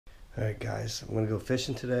Alright guys, I'm gonna go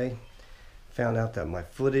fishing today. Found out that my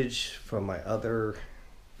footage from my other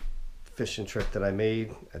fishing trip that I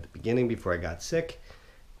made at the beginning before I got sick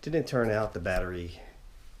didn't turn out. The battery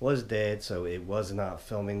was dead, so it was not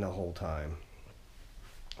filming the whole time.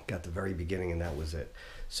 Got the very beginning and that was it.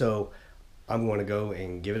 So I'm going to go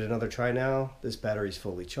and give it another try now. This battery's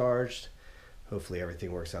fully charged. Hopefully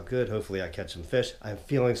everything works out good. Hopefully I catch some fish. I'm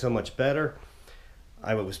feeling so much better.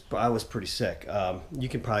 I was pretty sick. You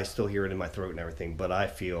can probably still hear it in my throat and everything, but I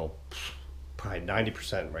feel probably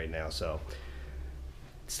 90% right now. So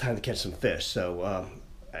it's time to catch some fish. So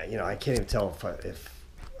you know, I can't even tell if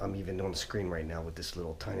I'm even on the screen right now with this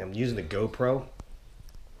little tiny. I'm using the GoPro.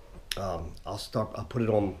 I'll put it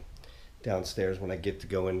on downstairs when I get to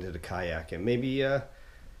go into the kayak, and maybe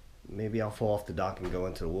I'll fall off the dock and go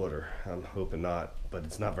into the water. I'm hoping not, but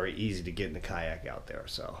it's not very easy to get in the kayak out there.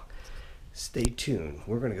 So stay tuned.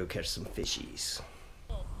 We're gonna go catch some fishies.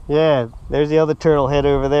 Yeah, there's the other turtle head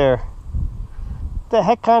over there. What the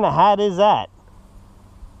heck kind of hat is that?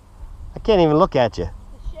 I can't even look at you.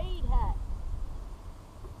 The shade hat.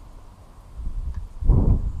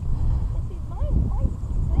 See, my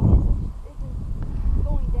thing isn't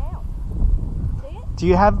going down. See it? Do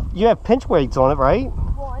you have pinch weights on it, right?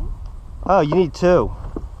 One. Oh, you need two.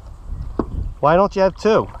 Why don't you have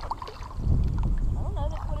two?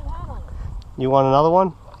 You want another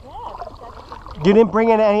one? Yeah. You didn't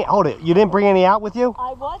bring any. Hold it. You didn't bring any out with you?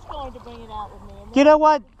 I was going to bring it out with me. You know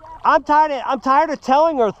what? I'm tired of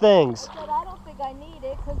telling her things. I said I don't think I need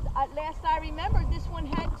it because last I remember this one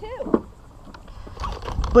had two.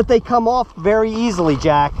 But they come off very easily,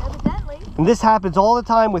 Jack. Evidently. And this happens all the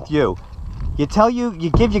time with you. You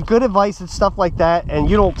give you good advice and stuff like that, and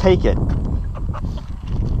you don't take it.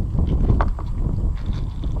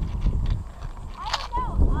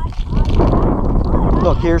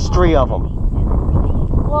 Look, here's 3 of them.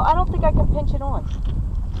 Well, I don't think I can pinch it on.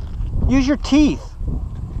 Use your teeth.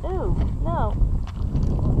 Ooh, no.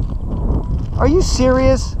 Are you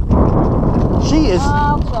serious? She is.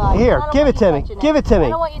 Oh, God. Here, give it to me. Give it to me. I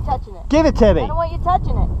don't want you touching it. Give it to me. I don't want you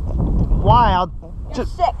touching it. Why? I'll You're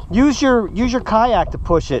sick. use your kayak to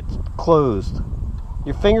push it closed.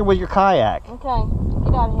 Your finger with your kayak. Okay,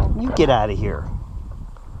 get out of here. You get out of here.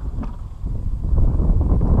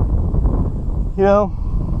 You know,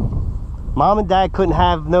 Mom and Dad couldn't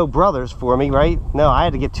have no brothers for me, right? No, I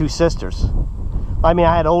had to get 2 sisters. I mean,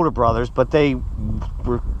 I had older brothers, but they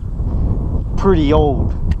were pretty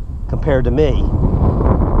old compared to me.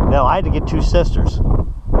 No, I had to get 2 sisters.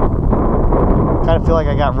 Kind of feel like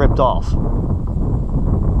I got ripped off.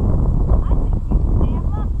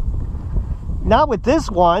 Not with this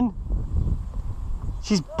one.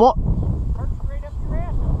 She's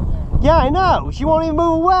yeah, I know. She won't even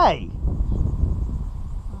move away.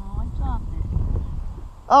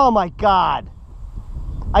 Oh my God.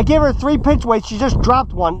 I gave her 3 pinch weights, she just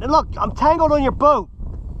dropped one. And look, I'm tangled on your boat.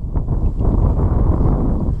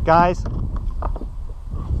 Guys,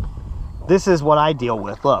 this is what I deal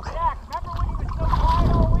with, look.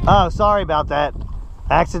 Oh, sorry about that.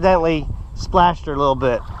 Accidentally splashed her a little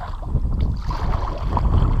bit.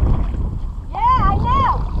 Yeah, I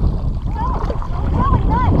know. It's really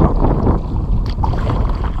nice.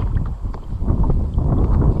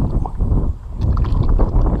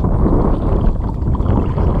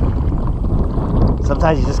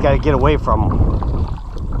 Sometimes you just got to get away from them.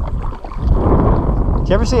 Did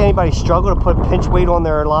you ever see anybody struggle to put pinch weight on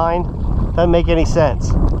their line? Doesn't make any sense.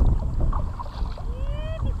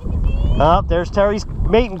 Oh, there's Terry's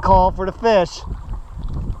mating call for the fish.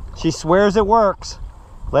 She swears it works.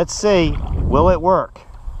 Let's see. Will it work?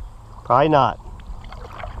 Probably not.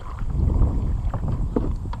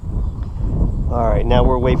 All right, now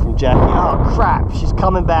we're away from Jackie. Oh, crap. She's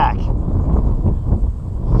coming back.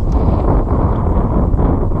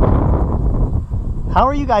 How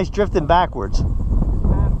are you guys drifting backwards?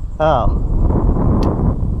 Oh.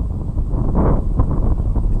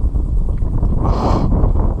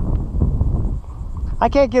 I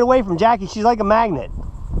can't get away from Jackie. She's like a magnet.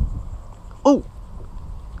 Oh.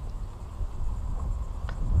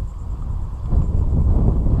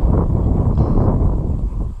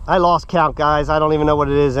 I lost count, guys. I don't even know what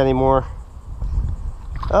it is anymore.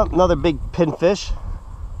 Oh, another big pinfish.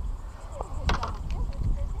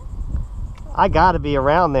 I gotta be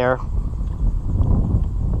around there.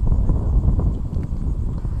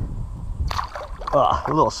 A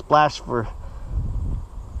little splash for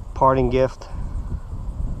parting gift.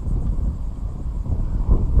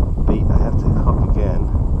 Bait, I have to hook again.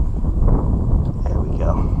 There we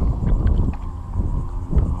go.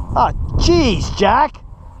 Ah, jeez, Jack.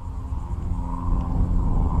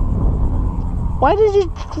 Why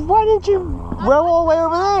didn't you row all the way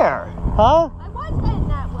over there? Huh? I was heading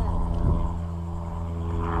that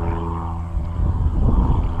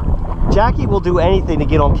way. Jackie will do anything to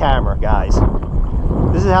get on camera, guys.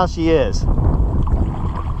 This is how she is. How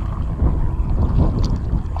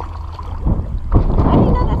do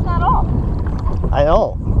you know that's not off? I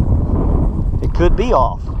know. It could be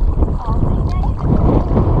off. Oh, see, now you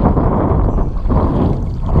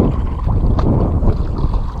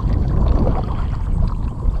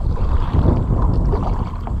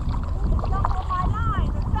jump on my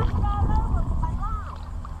line. There's something all over my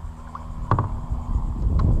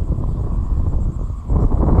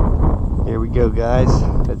line. Here we go, guys.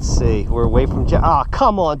 Let's see. We're away from Jack. Oh,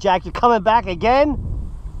 come on, Jack. You're coming back again?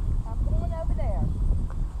 I'm going over there.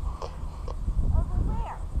 Over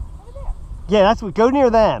where? Over there. Yeah, that's what. Go near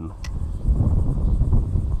them.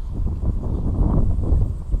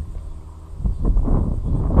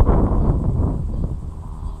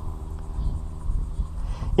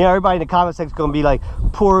 You know, everybody in the comment section is going to be like,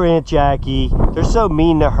 poor Aunt Jackie. They're so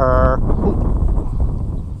mean to her.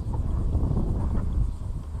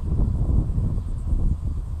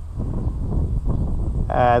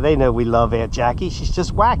 They know we love Aunt Jackie. She's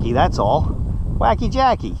just wacky, that's all. Wacky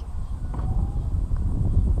Jackie.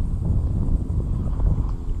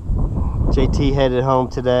 JT headed home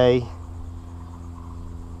today.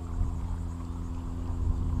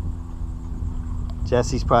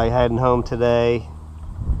 Jesse's probably heading home today.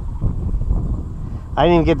 I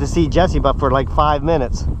didn't even get to see Jesse but for like 5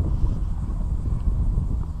 minutes.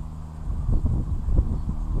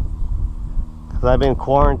 Because I've been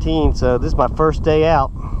quarantined, so this is my first day out.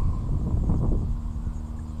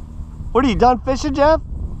 What, are you done fishing, Jeff?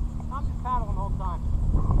 I'm just paddling the whole time.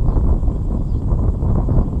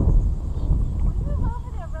 We move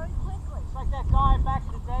over there very quickly. It's like that guy back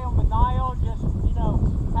in the day on the Nile, just, you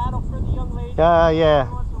know, paddle for the young lady. Yeah.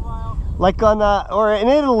 Every once in a while. Like on, or in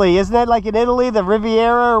Italy, isn't that like in Italy, the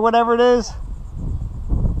Riviera or whatever it is?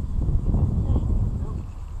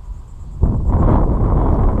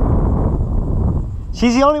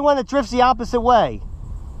 She's the only one that drifts the opposite way.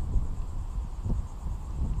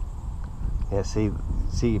 Yeah, see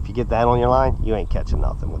if you get that on your line, you ain't catching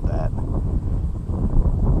nothing with that.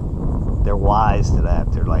 They're wise to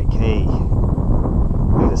that. They're like, hey,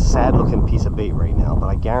 look at this sad looking piece of bait right now, but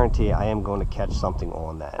I guarantee I am going to catch something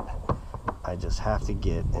on that. I just have to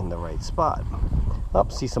get in the right spot. Oh,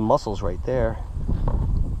 see some mussels right there.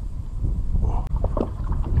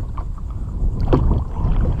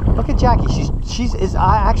 Look at Jackie. She's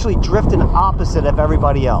actually drifting opposite of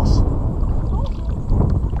everybody else.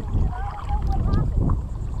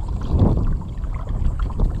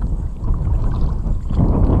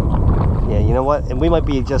 Yeah, you know what? And we might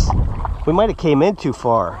have came in too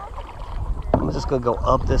far. I'm just gonna go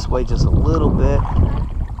up this way just a little bit.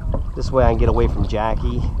 This way I can get away from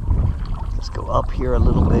Jackie. Let's go up here a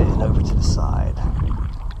little bit and over to the side.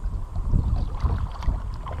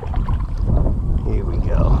 Here we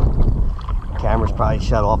go. Camera's probably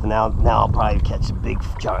shut off, and now I'll probably catch a big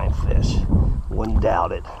giant fish. Wouldn't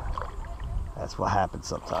doubt it. That's what happens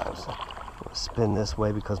sometimes. I'm gonna spin this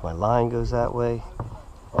way because my line goes that way.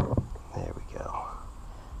 There we go.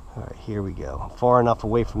 All right, here we go. I'm far enough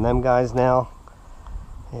away from them guys now.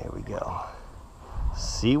 There we go.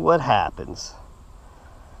 See what happens.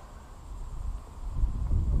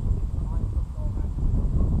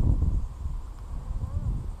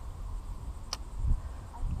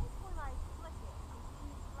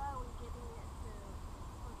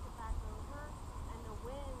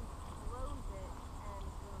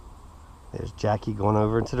 There's Jackie going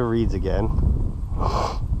over into the reeds again.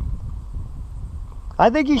 I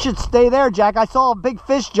think you should stay there, Jack. I saw a big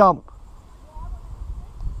fish jump.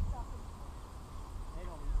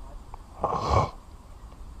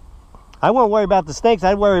 I won't worry about the snakes.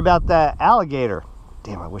 I'd worry about the alligator.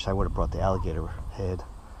 Damn, I wish I would have brought the alligator head.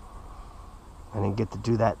 I didn't get to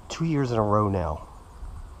do that 2 years in a row now.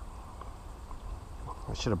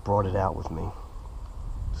 I should have brought it out with me.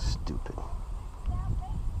 Stupid.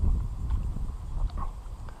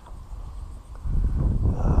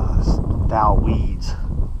 Foul weeds.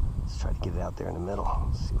 Let's try to get it out there in the middle.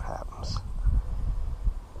 Let's see what happens.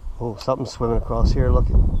 Oh, something's swimming across here. Look,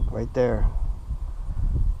 right there.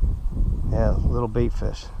 Yeah, little bait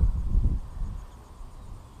fish.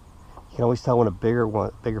 You can always tell when a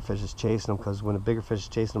bigger fish is chasing them, because when a bigger fish is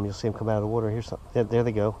chasing them, you'll see them come out of the water. Here's something. Yeah, there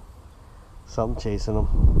they go. Something chasing them.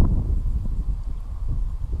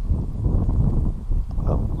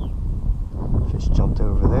 Oh, fish jumped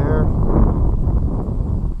over there.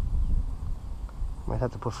 Might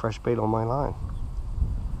have to put fresh bait on my line.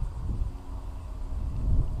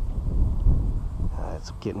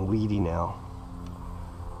 it's getting weedy now.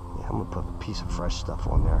 Yeah, I'm gonna put a piece of fresh stuff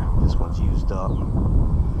on there. This one's used up.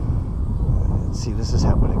 See, this is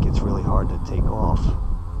how when it gets really hard to take off.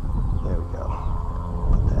 There we go.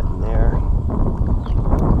 Put that in there.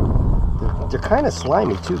 They're kind of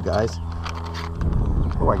slimy too, guys.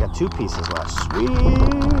 Oh, I got 2 pieces left. Sweet.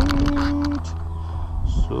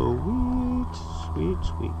 Sweet, sweet,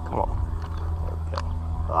 sweet. Come on. There we go.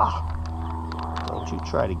 Ah. Don't you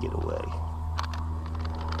try to get away.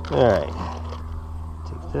 Alright.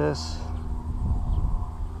 Take this.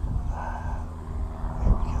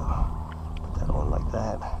 There we go. Put that on like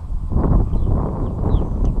that.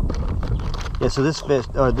 Yeah, so this fish,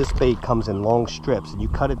 or this bait comes in long strips, and you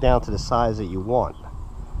cut it down to the size that you want.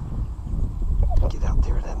 Get out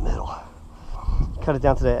there in that middle. Cut it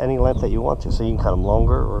down to any length that you want to, so you can cut them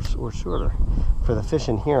longer or shorter. For the fish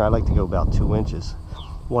in here, I like to go about 2 inches,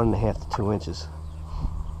 1.5 to 2 inches.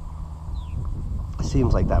 It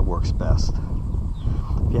seems like that works best.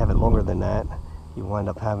 If you have it longer than that, you wind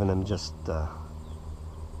up having them just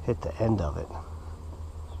hit the end of it.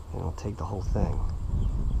 You don't take the whole thing.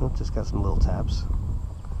 Oh, just got some little taps.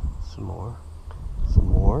 Some more. Some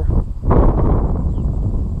more.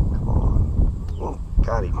 Come on. Oh,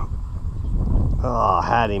 got him. Oh,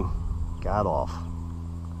 had him. Got off.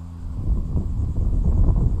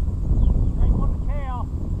 Stripe on the tail.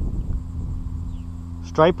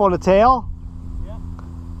 Stripe on the tail? Yep.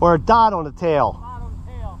 Or a dot on the tail? Dot on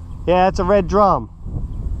the tail. Yeah, it's a red drum.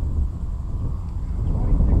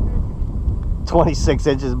 26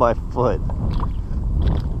 inches by foot.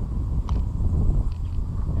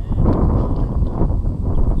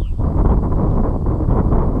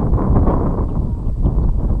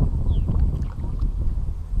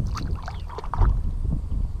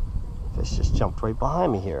 Fish just jumped right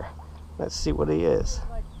behind me here. Let's see what he is.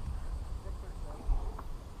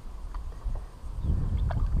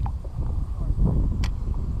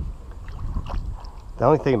 The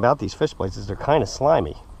only thing about these fish bites is they're kind of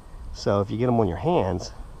slimy. So if you get them on your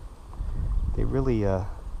hands, they really they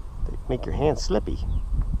make your hands slippy.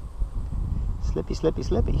 Slippy, slippy,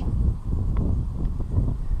 slippy.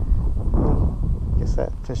 Guess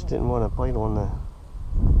that fish didn't want to bite on the...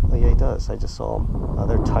 Oh yeah, he does. I just saw them. Oh,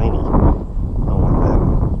 they're tiny. I don't want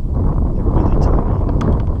them. They're really tiny.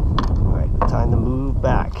 Alright, time to move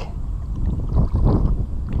back.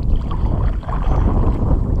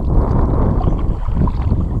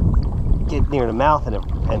 Get near the mouth and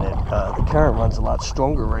the current runs a lot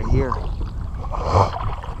stronger right here.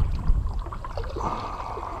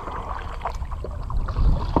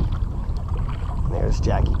 And there's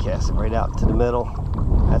Jackie casting right out into the middle.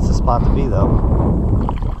 That's the spot to be though.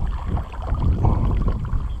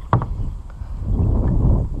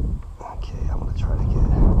 Okay, I'm gonna try to get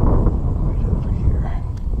right over here.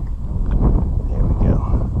 There we go.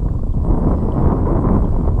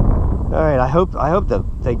 Alright, I hope that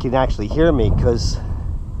they can actually hear me, because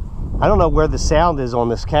I don't know where the sound is on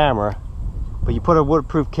this camera, but you put a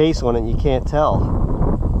waterproof case on it and you can't tell.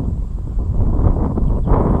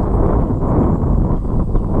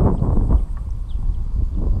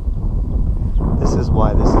 This is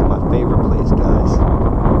why this is my favorite place, guys.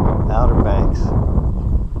 Outer Banks.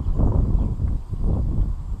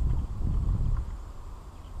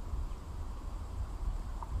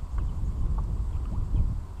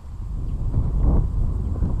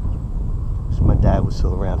 If my dad was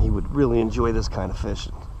still around, he would really enjoy this kind of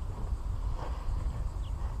fishing.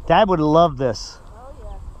 Dad would have loved this. Oh,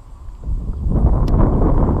 yeah.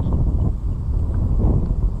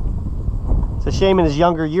 It's a shame in his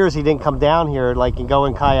younger years he didn't come down here like and go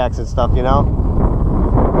in kayaks and stuff, you know.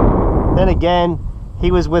 Then again,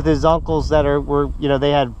 he was with his uncles that were, you know,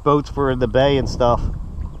 they had boats for the bay and stuff.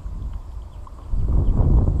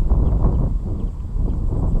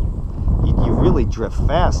 You really drift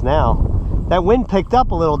fast now. That wind picked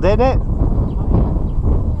up a little, didn't it?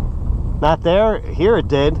 Not there. Here it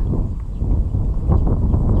did.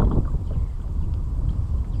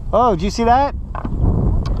 Oh, did you see that?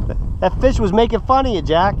 That fish was making fun of you,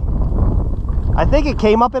 Jack. I think it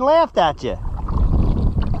came up and laughed at you.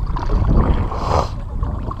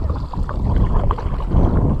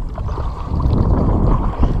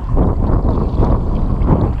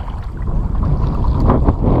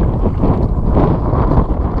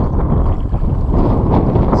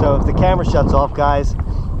 So if the camera shuts off, guys,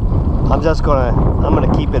 I'm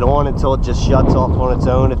gonna keep it on until it just shuts off on its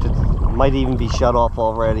own. If it might even be shut off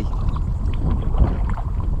already.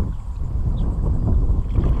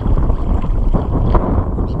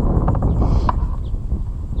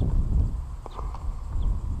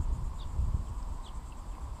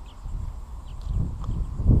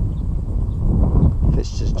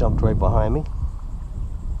 jumped right behind me.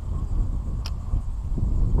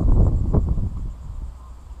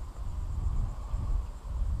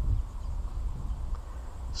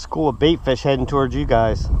 School of bait fish heading towards you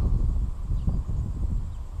guys.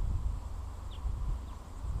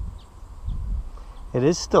 It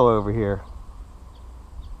is still over here.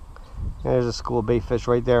 There's a school of bait fish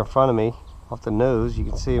right there in front of me, off the nose. You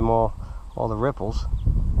can see them all the ripples.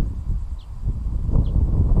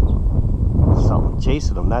 Something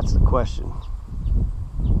chasing them, that's the question.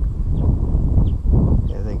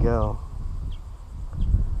 There they go.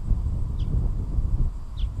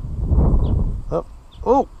 Oh,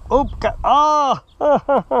 oh, oh, oh!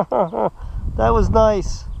 That was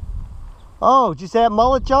nice. Oh, did you see that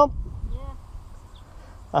mullet jump? Yeah.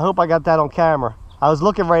 I hope I got that on camera. I was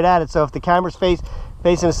looking right at it, so if the camera's facing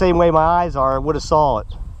the same way my eyes are, I would have saw it.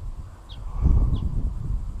 How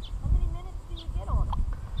many minutes do you get on it?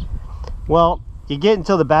 Well, you get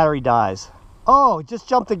until the battery dies. Oh, it just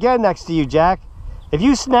jumped again next to you, Jack. If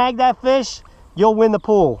you snag that fish, you'll win the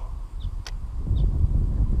pool.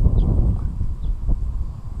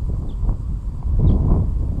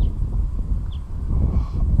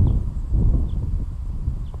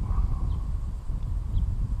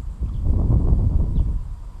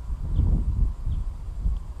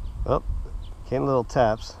 Oh, getting little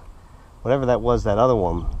taps. Whatever that was, that other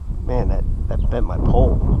one, man, that bent my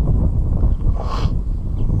pole.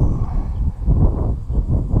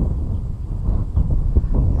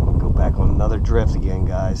 We'll go back on another drift again,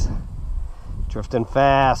 guys. Drifting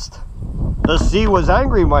fast. The sea was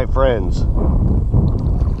angry, my friends.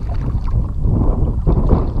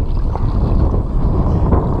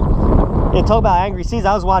 Yeah, talk about angry seas.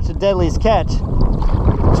 I was watching Deadliest Catch.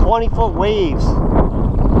 20-foot waves.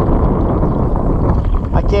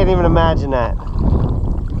 I can't even imagine that.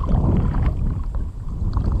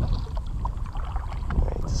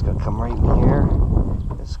 Alright, just gonna come right in here.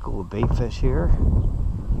 There's a school of bait fish here.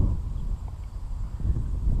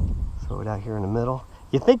 Throw it out here in the middle.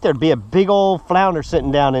 You'd think there'd be a big old flounder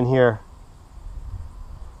sitting down in here.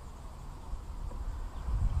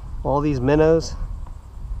 All these minnows,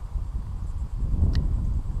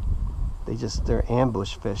 they're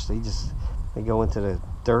ambush fish. They go into the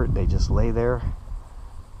dirt, they just lay there.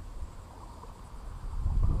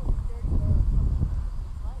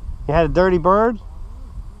 You had a dirty bird?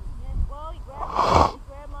 Yeah, well, he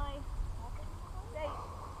grabbed my bait.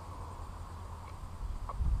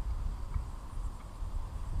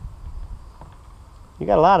 You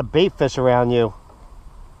got a lot of bait fish around you.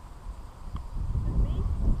 Me?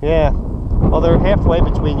 Yeah. Well, they're halfway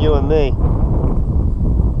between you and me.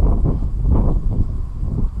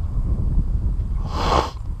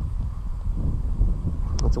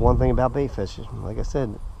 That's the one thing about bait fishing. Like I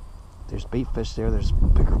said, there's bait fish there, there's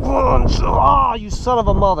bigger ones. Oh, you son of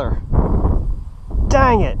a mother.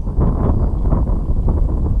 Dang it.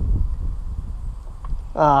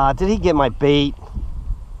 Did he get my bait?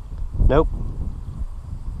 Nope.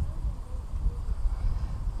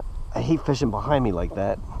 I hate fishing behind me like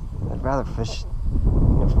that. I'd rather fish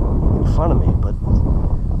in front of me, but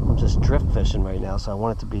I'm just drift fishing right now, so I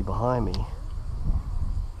want it to be behind me.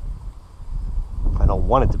 I don't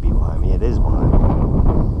want it to be behind me, it is behind me.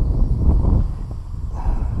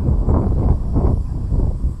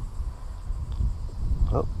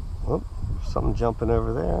 Oh, something jumping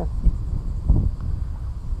over there.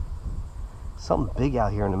 Something big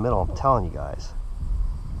out here in the middle, I'm telling you guys.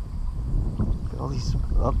 Look at all these,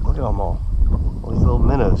 oh, look at them all these little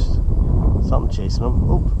minnows. Something chasing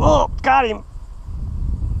them. Oh, oh, got him!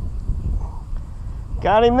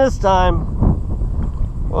 Got him this time.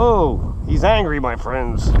 Whoa, he's angry, my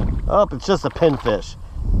friends. Oh, it's just a pinfish.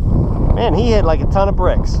 Man, he hit like a ton of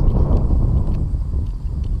bricks.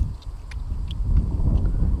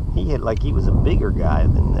 He hit like he was a bigger guy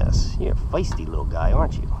than this. You're a feisty little guy,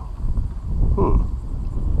 aren't you?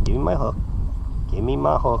 Give me my hook. Give me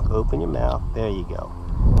my hook. Open your mouth. There you go.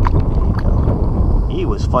 There you go. He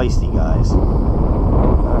was feisty, guys.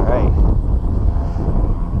 All right.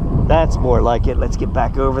 That's more like it. Let's get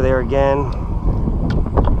back over there again.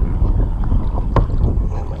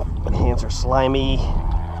 My hands are slimy.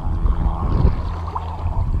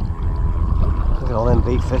 Look at all them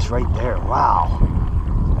bait fish right there. Wow.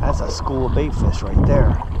 That's a school of bait fish right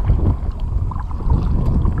there.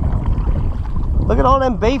 Look at all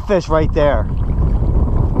them bait fish right there.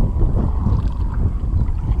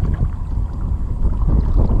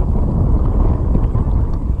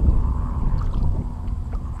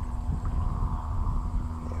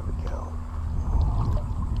 There we go.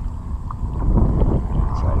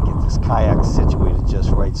 Try to get this kayak situated just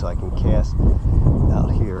right so I can cast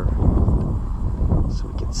out here. so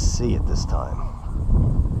we can see it this time.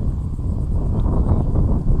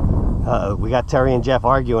 Uh-oh, we got Terry and Jeff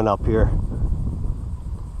arguing up here.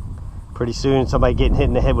 Pretty soon somebody getting hit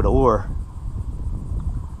in the head with an oar.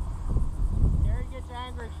 Gary gets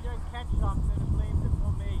angry if she doesn't catch something and blames it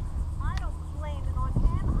on me. I don't blame it on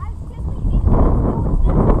him. I simply need him to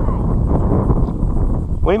go this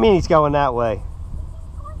way. What do you mean he's going that way?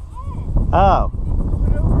 Go ahead. Oh. He's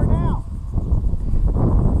moving over now.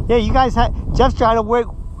 Yeah, you guys had... Jeff's trying to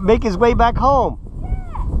make his way back home. Yeah.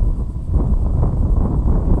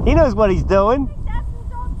 He knows what he's doing. I think that's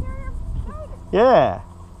his ulterior motive, Yeah.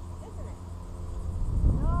 isn't it?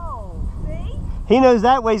 No. See? He knows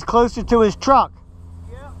that way's closer to his truck.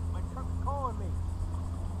 Yeah, my truck's calling me.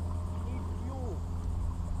 He needs fuel.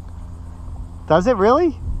 Does it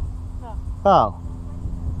really? No. Oh.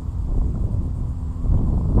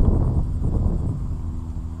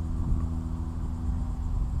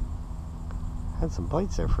 Had some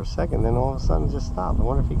bites there for a second, then all of a sudden it just stopped. I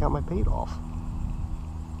wonder if he got my bait off.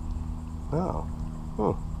 No.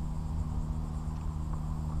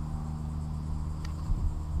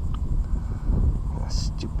 A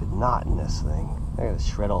stupid knot in this thing. I gotta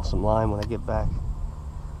shred off some line when I get back.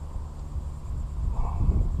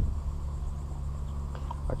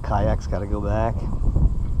 Our kayak's gotta go back.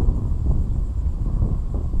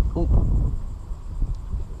 Ooh.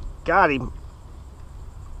 Got him.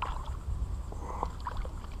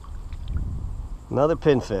 Another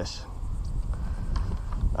pinfish.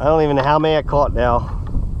 I don't even know how many I caught now.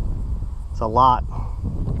 It's a lot.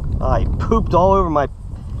 Oh, he pooped all over my...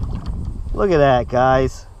 Look at that,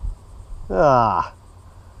 guys. Ah,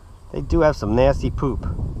 they do have some nasty poop.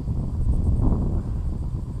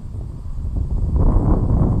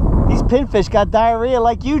 These pinfish got diarrhea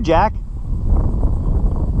like you, Jack. That's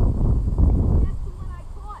the one I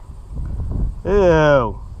caught.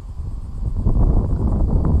 Ew.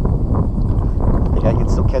 I think I can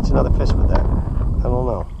still catch another fish with that. I don't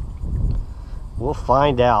know. We'll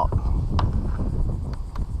find out.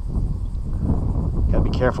 Gotta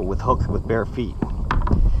be careful with hooks with bare feet.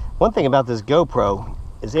 One thing about this GoPro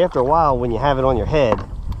is after a while when you have it on your head,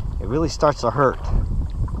 it really starts to hurt.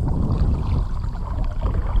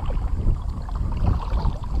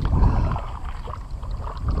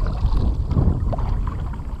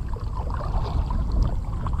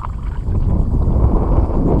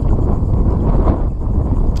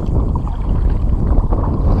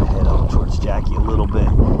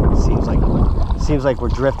 Seems like we're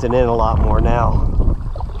drifting in a lot more now.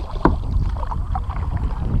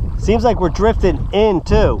 Seems like we're drifting in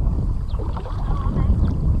too.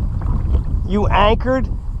 You anchored?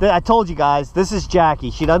 I told you guys, this is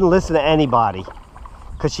Jackie. She doesn't listen to anybody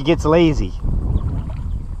because she gets lazy. No,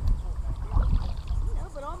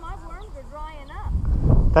 but all my worms are drying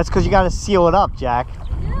up. That's because you got to seal it up, Jack.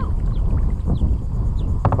 I do.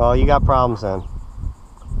 Well, you got problems then.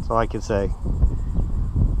 That's all I can say.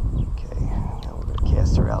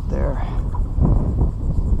 Cast her out there.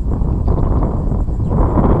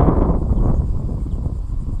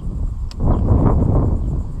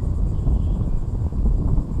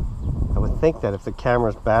 I would think that if the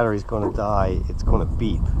camera's battery is going to die, it's going to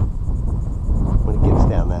beep when it gets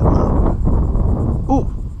down that low. Ooh!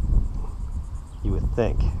 You would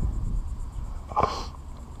think.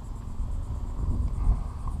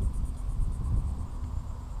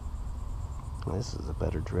 This is a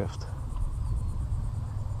better drift.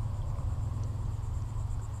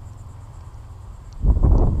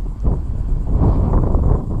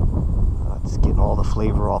 All the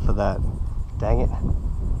flavor off of that. Dang it. I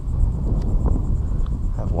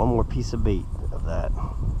have one more piece of bait of that.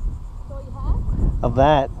 So you have? Of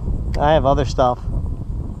that. I have other stuff.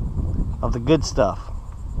 Of the good stuff.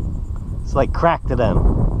 It's like crack to them.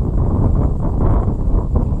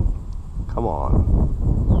 Come on.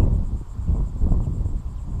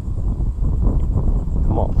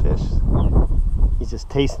 Come on, fish. He's just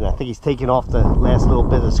tasting it. I think he's taking off the last little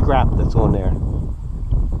bit of scrap that's on there.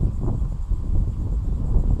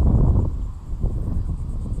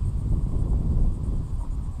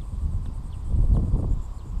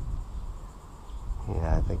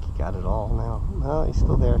 Got it all now. No, he's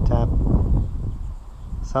still there, Tap.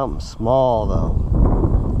 Something small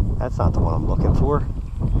though. That's not the one I'm looking for.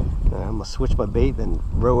 I'm gonna switch my bait, then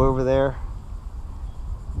row over there.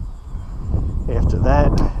 After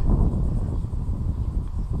that,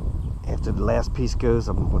 after the last piece goes,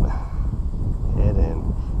 I'm gonna head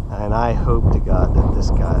in. And I hope to God that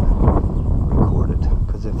this got recorded,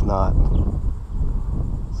 because if not,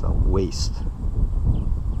 it's a waste.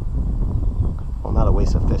 Well, not a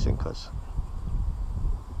waste of fishing, because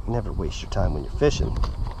you never waste your time when you're fishing.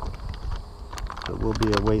 It will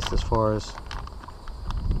be a waste as far as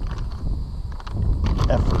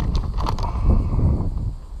effort.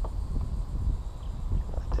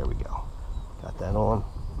 Right, there we go. Got that on.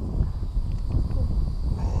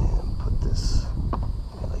 And put this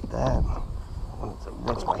like that.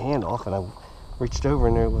 Rinsed my hand off and I reached over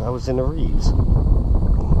and there I was in the reeds.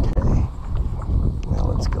 Okay. Now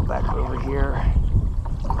let's go back over here.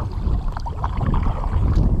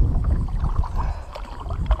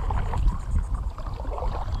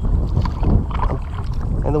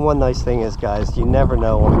 And the one nice thing is, guys, you never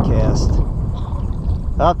know on a cast.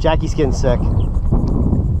 Oh, Jackie's getting sick.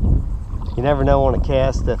 You never know on a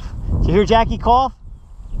cast if... Did you hear Jackie cough?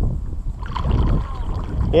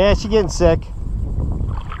 Yeah, she's getting sick.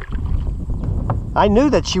 I knew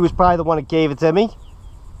that she was probably the one that gave it to me.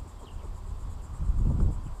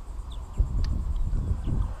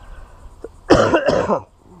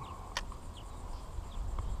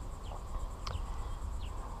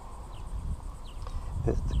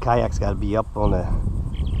 The kayak's got to be up on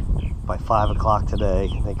by 5 o'clock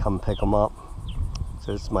today. They come pick them up.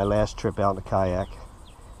 So this is my last trip out in the kayak.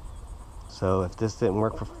 So if this didn't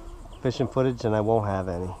work for fishing footage, then I won't have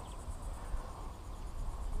any.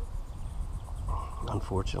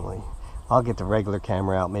 Unfortunately. I'll get the regular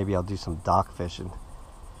camera out. Maybe I'll do some dock fishing.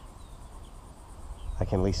 I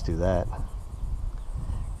can at least do that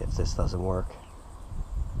if this doesn't work.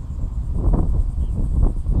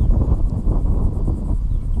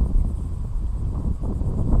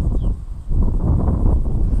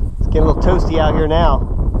 It's getting a little toasty out here now.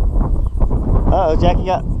 Uh-oh, Jackie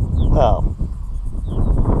got... Oh.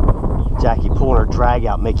 Jackie pulling her drag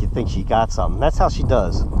out make you think she got something. That's how she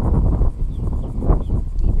does.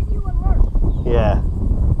 Keeping you alert. Yeah.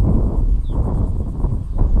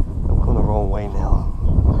 I'm going the wrong way now.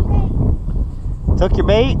 Okay. Took your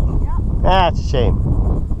bait? Yep. Ah, it's a shame.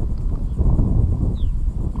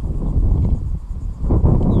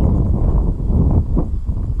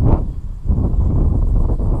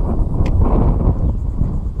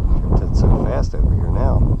 Drifting so fast over here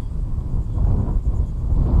now.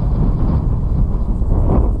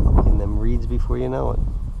 I'll be in them reeds before you know it.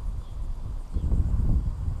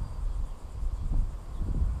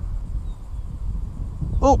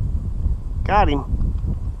 Oh, got him.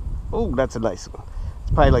 Oh, that's a nice one.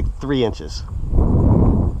 It's probably like 3 inches.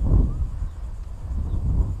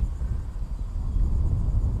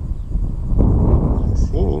 I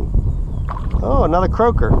seen him. Oh, another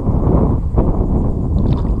croaker.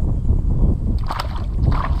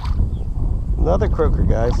 Another croaker,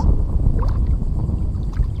 guys.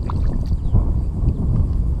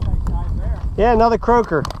 Yeah, another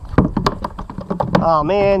croaker. Oh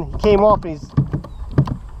man, he came off and he's...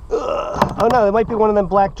 Oh no, it might be one of them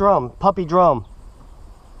black drum, puppy drum.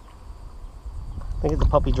 I think it's a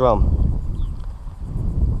puppy drum.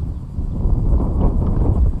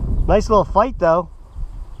 Nice little fight though.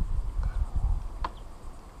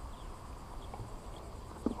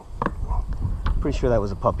 Pretty sure that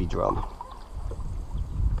was a puppy drum.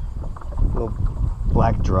 Little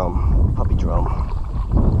black drum, puppy drum.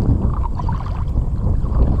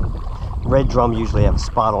 Red drum usually have a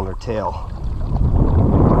spot on their tail.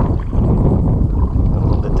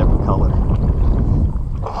 Different color.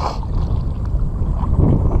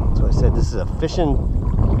 So I said this is a fishing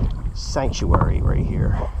sanctuary right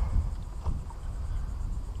here.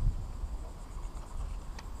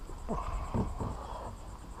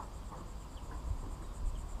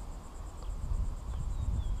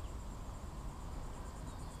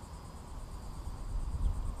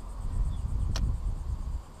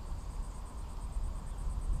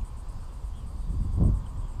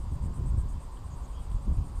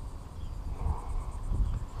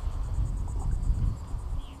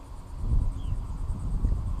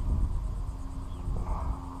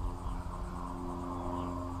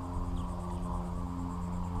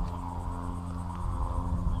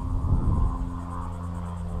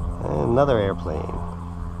 Another airplane.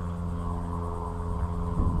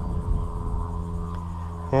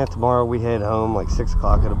 And tomorrow we head home like 6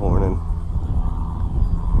 o'clock in the morning.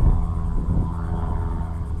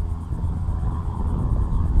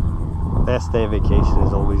 Last day of vacation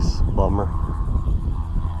is always a bummer.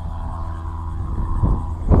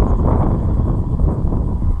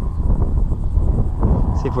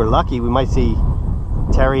 See, if we're lucky, we might see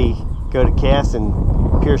Terry go to cast and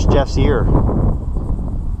pierce Jeff's ear.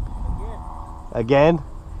 Again?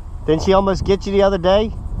 Didn't she almost get you the other day?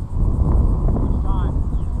 Each time.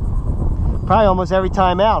 Probably almost every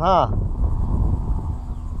time out, huh? I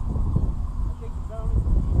think it's only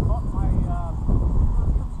caught my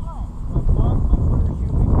parachute before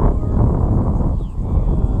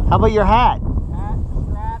How about your hat? the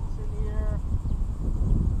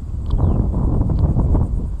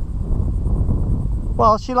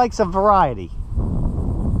Well, she likes a variety.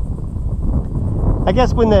 I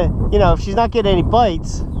guess when if she's not getting any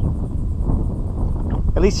bites,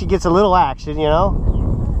 at least she gets a little action, It's all of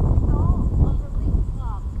the leaf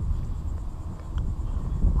club.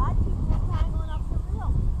 I keep tangling up the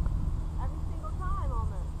reel every single time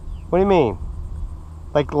almost. What do you mean?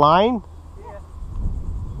 Like line? Yeah.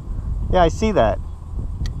 Yeah, I see that.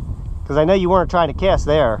 Because I know you weren't trying to cast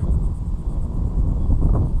there.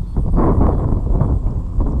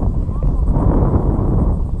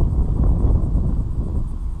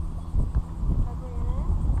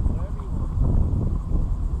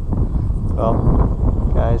 Well,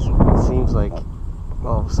 guys, it seems like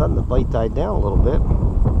all of a sudden the bite died down a little bit.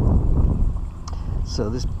 So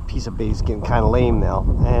this piece of bait is getting kind of lame now,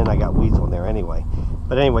 and I got weeds on there anyway.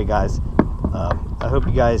 But anyway, guys, I hope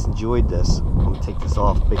you guys enjoyed this. I'm gonna take this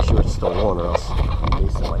off, make sure it's still on, or else I'm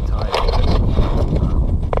wasting my time.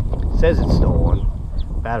 It says it's still on.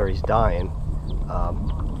 Battery's dying.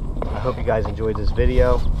 I hope you guys enjoyed this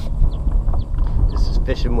video. This is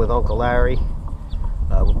Fishing with Uncle Larry.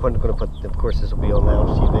 We're going to put, of course, this will be on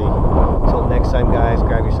Lounge TV. Until next time, guys,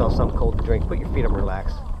 grab yourself something cold to drink, put your feet up,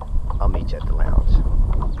 relax. I'll meet you at the lounge.